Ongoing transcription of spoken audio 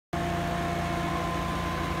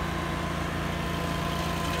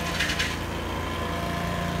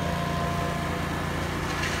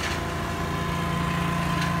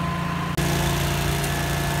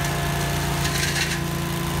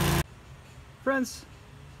Friends,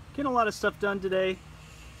 getting a lot of stuff done today.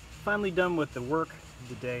 Finally done with the work of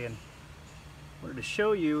the day, and wanted to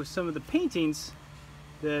show you some of the paintings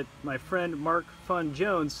that my friend Mark Fun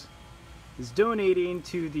Jones is donating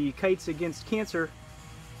to the Kites Against Cancer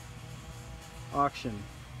auction.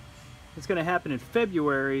 It's going to happen in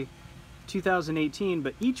February 2018,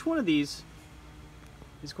 but each one of these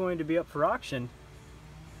is going to be up for auction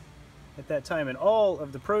at that time, and all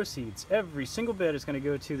of the proceeds, every single bit, is going to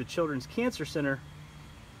go to the Children's Cancer Center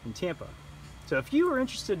in Tampa. So if you are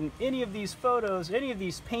interested in any of these photos, any of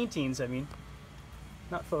these paintings, I mean,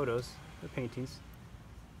 not photos, they're paintings,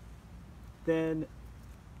 then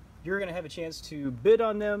you're going to have a chance to bid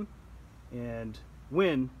on them and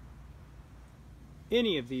win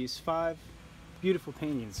any of these 5 beautiful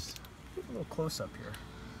paintings. Get a little close up here.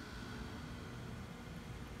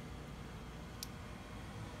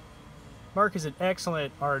 Mark is an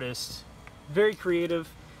excellent artist, very creative.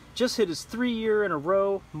 Just hit his 3-year in a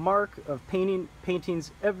row mark of painting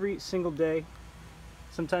paintings every single day.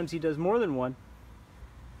 Sometimes he does more than one.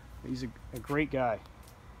 He's a great guy.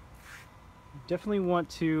 Definitely want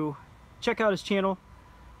to check out his channel,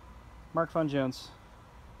 Mark Fun Jones,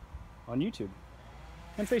 on YouTube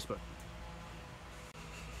and Facebook.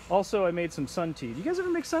 Also, I made some sun tea. Do you guys ever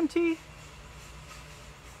make sun tea?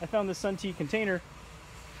 I found this sun tea container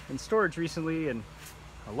in storage recently, and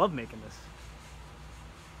I love making this.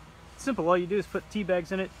 It's simple. All you do is put tea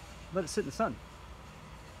bags in it, let it sit in the sun.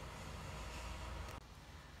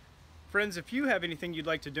 Friends, if you have anything you'd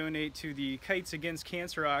like to donate to the Kites Against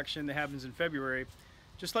Cancer auction that happens in February,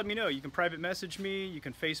 just let me know. You can private message me, you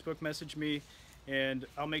can Facebook message me, and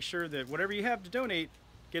I'll make sure that whatever you have to donate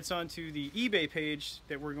gets onto the eBay page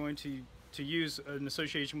that we're going to use in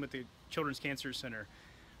association with the Children's Cancer Center,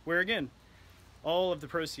 where again, all of the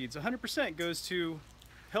proceeds, 100%, goes to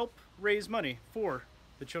help raise money for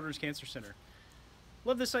the Children's Cancer Center.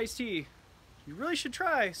 Love this iced tea. You really should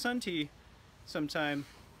try sun tea sometime.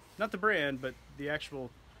 Not the brand, but the actual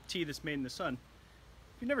tea that's made in the sun.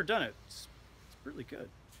 If you've never done it, it's really good.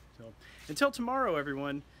 So until tomorrow,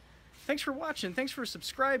 everyone, thanks for watching, thanks for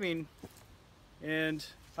subscribing, and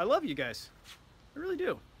I love you guys. I really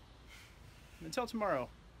do. Until tomorrow,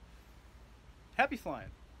 happy flying.